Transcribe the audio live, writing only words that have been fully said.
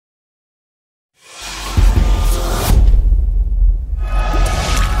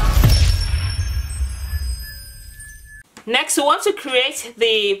Next, we want to create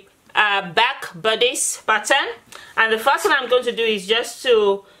the back bodice pattern, and the first thing I'm going to do is just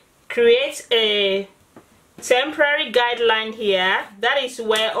to create a temporary guideline here. That is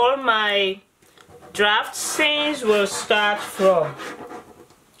where all my draft scenes will start from.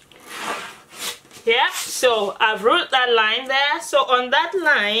 Yeah, so I've ruled that line there. So on that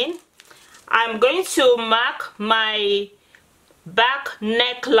line, I'm going to mark my back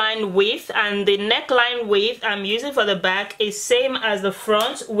neckline width, and the neckline width I'm using for the back is same as the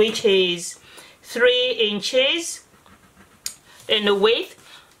front, which is 3 inches in the width,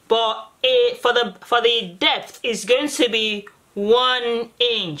 but for the depth is going to be 1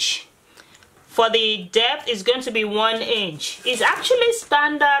 inch. For the depth is going to be 1 inch. It's actually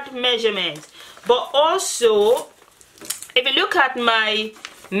standard measurement, but also if you look at my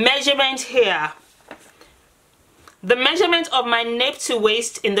measurement here, the measurement of my nape to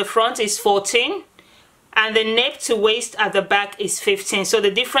waist in the front is 14 and the nape to waist at the back is 15. So the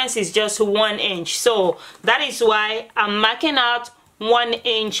difference is just 1 inch. So that is why I'm marking out 1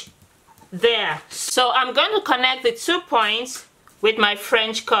 inch there. So I'm going to connect the 2 points with my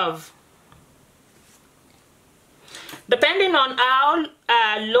French curve. Depending on how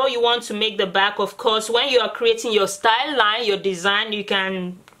low you want to make the back, of course, when you are creating your style line, your design, you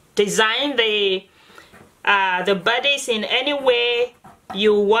can design the bodice in any way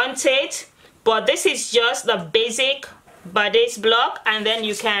you want it, but this is just the basic bodice block, and then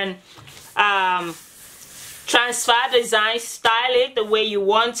you can transfer design, style it the way you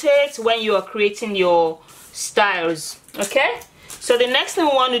want it when you are creating your styles. Okay, so the next thing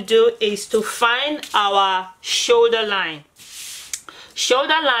we want to do is to find our shoulder line.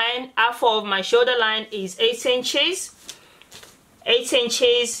 Shoulder line, half of my shoulder line is 8 inches. 8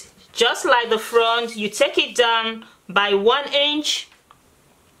 inches. Just like the front, you take it down by 1 inch,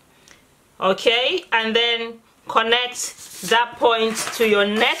 okay, and then connect that point to your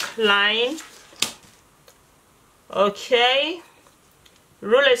neckline, okay.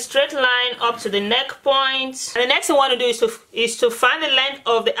 Rule a straight line up to the neck point. And the next thing you want to do is to find the length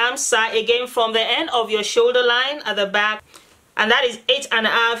of the arm side again from the end of your shoulder line at the back, and that is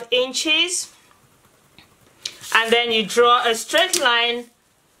 8.5 inches. And then you draw a straight line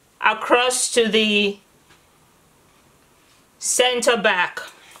across to the center back.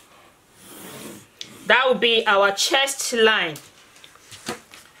 That would be our chest line.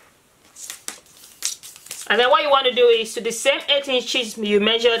 And then what you want to do is to the same 8 inches you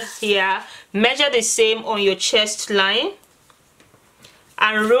measured here, measure the same on your chest line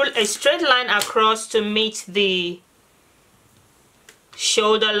and rule a straight line across to meet the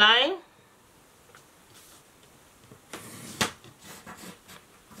shoulder line.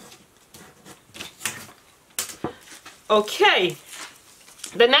 Okay,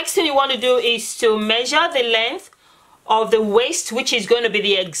 the next thing you want to do is to measure the length of the waist, which is going to be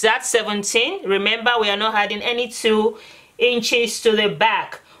the exact 17. Remember, we are not adding any 2 inches to the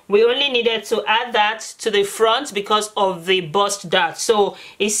back. We only needed to add that to the front because of the bust dart. So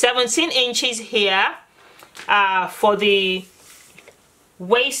it's 17 inches here for the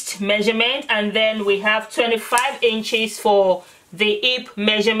waist measurement, and then we have 25 inches for the hip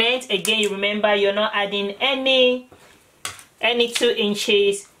measurement. Again, you remember you're not adding any 2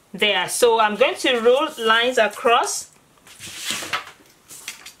 inches there. So I'm going to rule lines across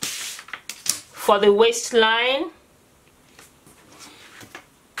for the waistline.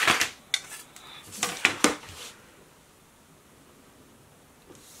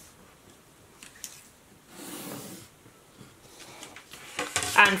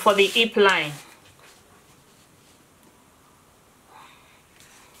 And for the hip line.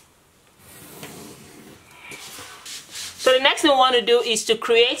 So the next thing we want to do is to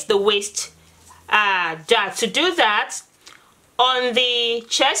create the waist dart. To do that, on the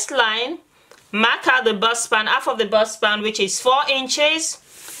chest line, mark out the bust span, half of the bust span, which is 4 inches.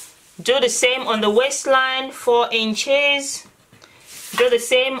 Do the same on the waistline, 4 inches. Do the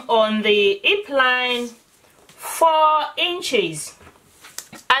same on the hip line, 4 inches.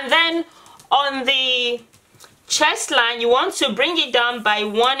 And then on the chest line, you want to bring it down by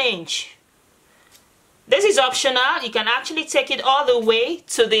 1 inch. This is optional. You can actually take it all the way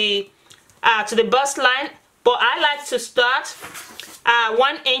to the bust line, but I like to start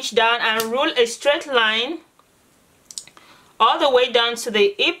 1 inch down and rule a straight line all the way down to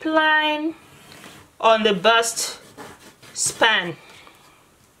the hip line on the bust span.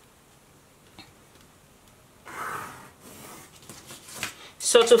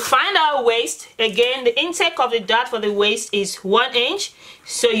 So to find our waist, again, the intake of the dart for the waist is 1 inch.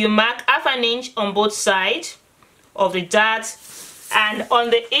 So you mark half an inch on both sides of the dart. And on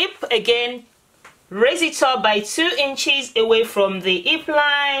the hip, again, raise it up by 2 inches away from the hip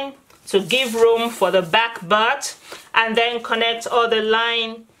line to give room for the back butt, and then connect all the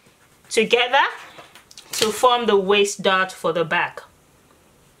line together to form the waist dart for the back.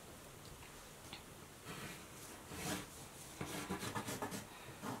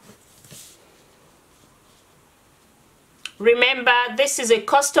 Remember, this is a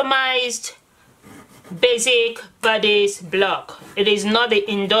customized basic bodice block. It is not the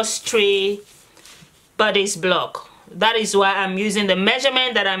industry bodice block. That is why I'm using the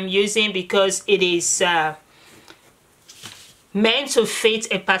measurement that I'm using, because it is meant to fit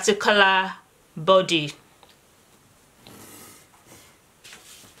a particular body.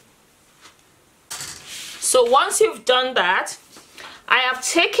 So once you've done that, I have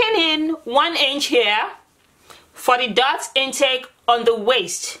taken in 1 inch here for the dart intake on the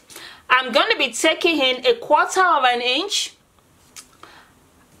waist. I'm going to be taking in 1/4 inch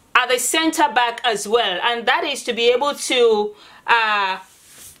at the center back as well, and that is to be able to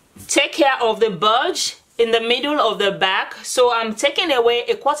take care of the bulge in the middle of the back. So I'm taking away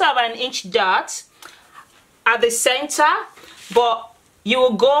 1/4 inch dart at the center, but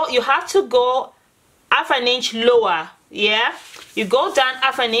you have to go 1/2 inch lower. Yeah, you go down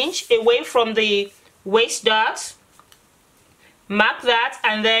 1/2 inch away from the waist dart, mark that,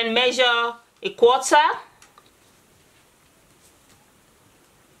 and then measure 1/4,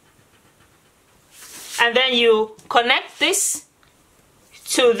 and then you connect this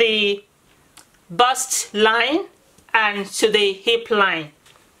to the bust line and to the hip line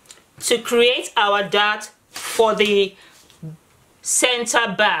to create our dart for the center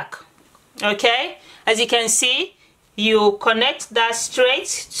back. Okay, as you can see, you connect that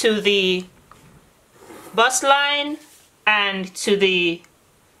straight to the bust line and to the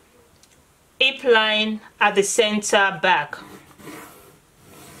hip line at the center back.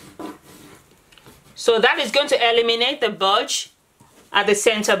 So that is going to eliminate the bulge at the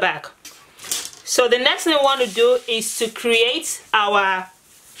center back. So the next thing we want to do is to create our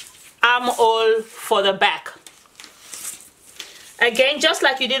armhole for the back. Again, just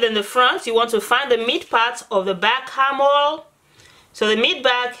like you did in the front, you want to find the mid part of the back armhole. So the mid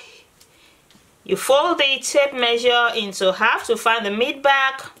back, you fold the tape measure into half to find the mid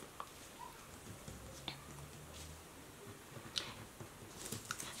back.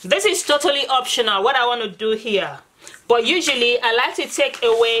 This is totally optional what I want to do here, but usually I like to take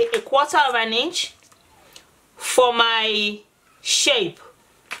away 1/4 inch for my shape,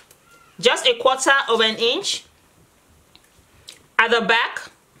 just 1/4 inch at the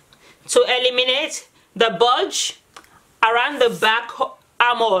back to eliminate the bulge around the back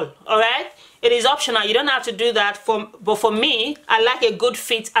armhole. Alright, it is optional, you don't have to do that, but for me, I like a good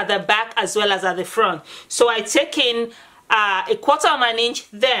fit at the back as well as at the front. So I take in 1/4 inch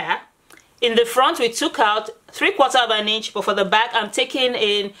there. In the front we took out 3/4 inch, but for the back I'm taking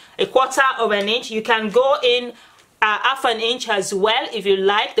in 1/4 inch. You can go in 1/2 inch as well if you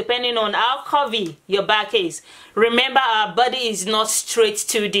like, depending on how curvy your back is. Remember, our body is not straight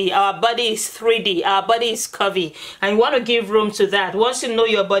 2D, our body is 3D, our body is curvy, and you want to give room to that. Once you know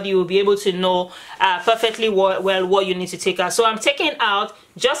your body, you'll be able to know perfectly well what you need to take out. So I'm taking out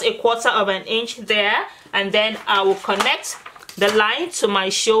just 1/4 inch there, and then I will connect the line to my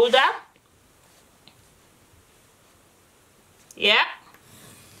shoulder. Yeah,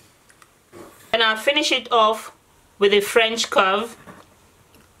 and I'll finish it off with a French curve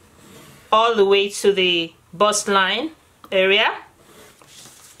all the way to the bust line area.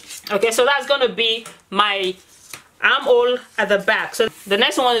 Okay, so that's going to be my armhole at the back. So the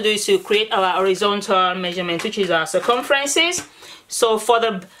next one I want to do is to create our horizontal measurement, which is our circumferences. So for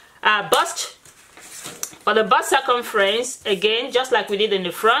the bust circumference, again, just like we did in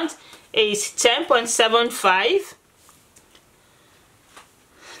the front, is 10.75.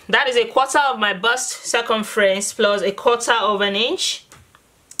 That is 1/4 of my bust circumference plus 1/4 inch.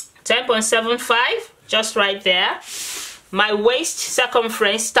 10.75, just right there. My waist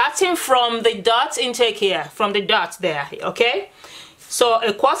circumference, starting from the dot intake here, from the dot there, okay? So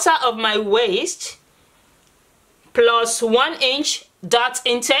 1/4 of my waist plus 1 inch dot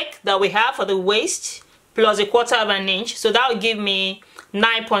intake that we have for the waist plus 1/4 inch. So that will give me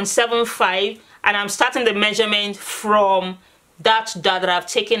 9.75, and I'm starting the measurement from that dot that I've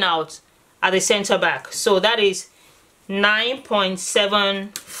taken out at the center back. So that is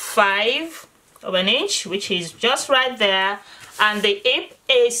 9.75 of an inch, which is just right there, and the hip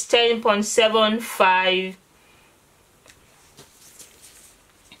is 10.75.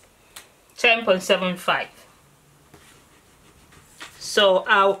 10.75. So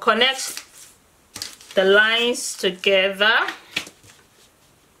I'll connect the lines together.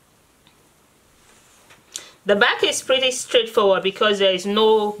 The back is pretty straightforward because there is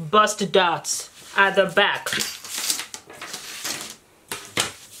no bust darts at the back.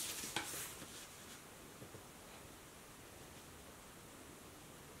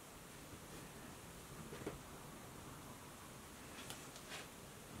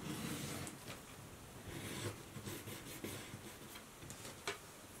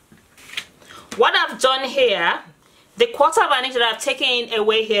 What I've done here, the quarter of an inch that I've taken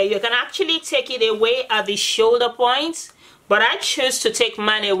away here, you can actually take it away at the shoulder point, but I choose to take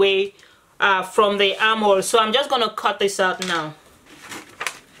mine away from the armhole, so I'm just going to cut this out now.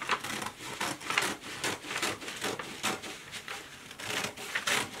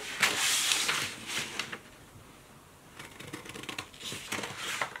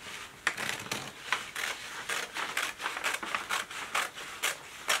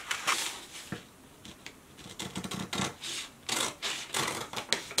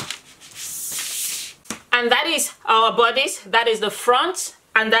 And that is our bodice. That is the front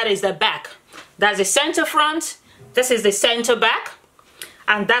and that is the back. That's the center front, this is the center back,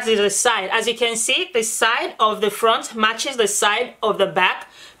 and that is the side. As you can see, the side of the front matches the side of the back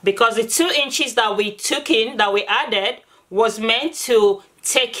because the 2 inches that we took in, that we added, was meant to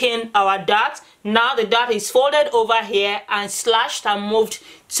take in our dart. Now the dart is folded over here and slashed and moved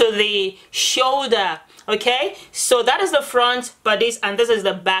to the shoulder. Okay, so that is the front bodice and this is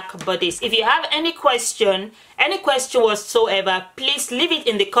the back bodice. If you have any question whatsoever, please leave it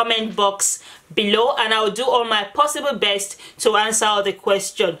in the comment box below and I'll do all my possible best to answer all the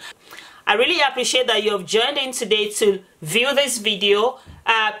question. I really appreciate that you have joined in today to view this video.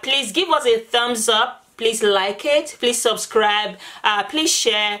 Please give us a thumbs up, please like it, please subscribe, please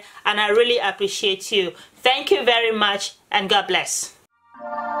share, and I really appreciate you. Thank you very much and God bless.